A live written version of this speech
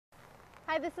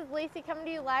Hi, this is Lacey coming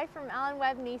to you live from Allen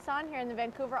Webb Nissan here in the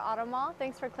Vancouver Auto Mall.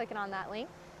 Thanks for clicking on that link.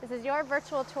 This is your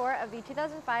virtual tour of the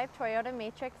 2005 Toyota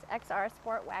Matrix XR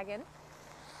Sport Wagon.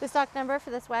 The stock number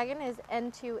for this wagon is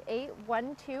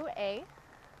N2812A.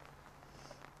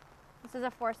 This is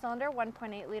a 4-cylinder,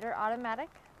 1.8 liter automatic.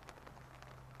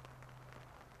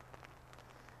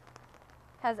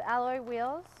 Has alloy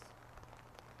wheels,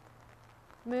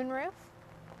 moonroof,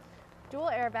 dual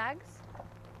airbags,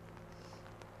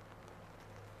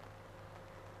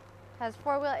 has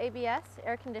 4-wheel ABS,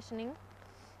 air conditioning,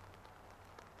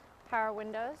 power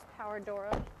windows, power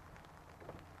doors.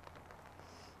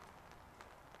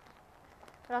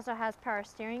 It also has power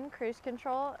steering, cruise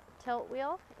control, tilt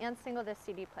wheel, and single disc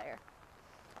CD player.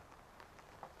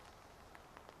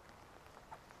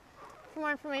 For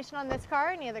more information on this car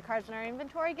or any other cars in our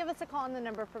inventory, give us a call on the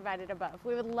number provided above.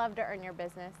 We would love to earn your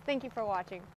business. Thank you for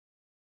watching.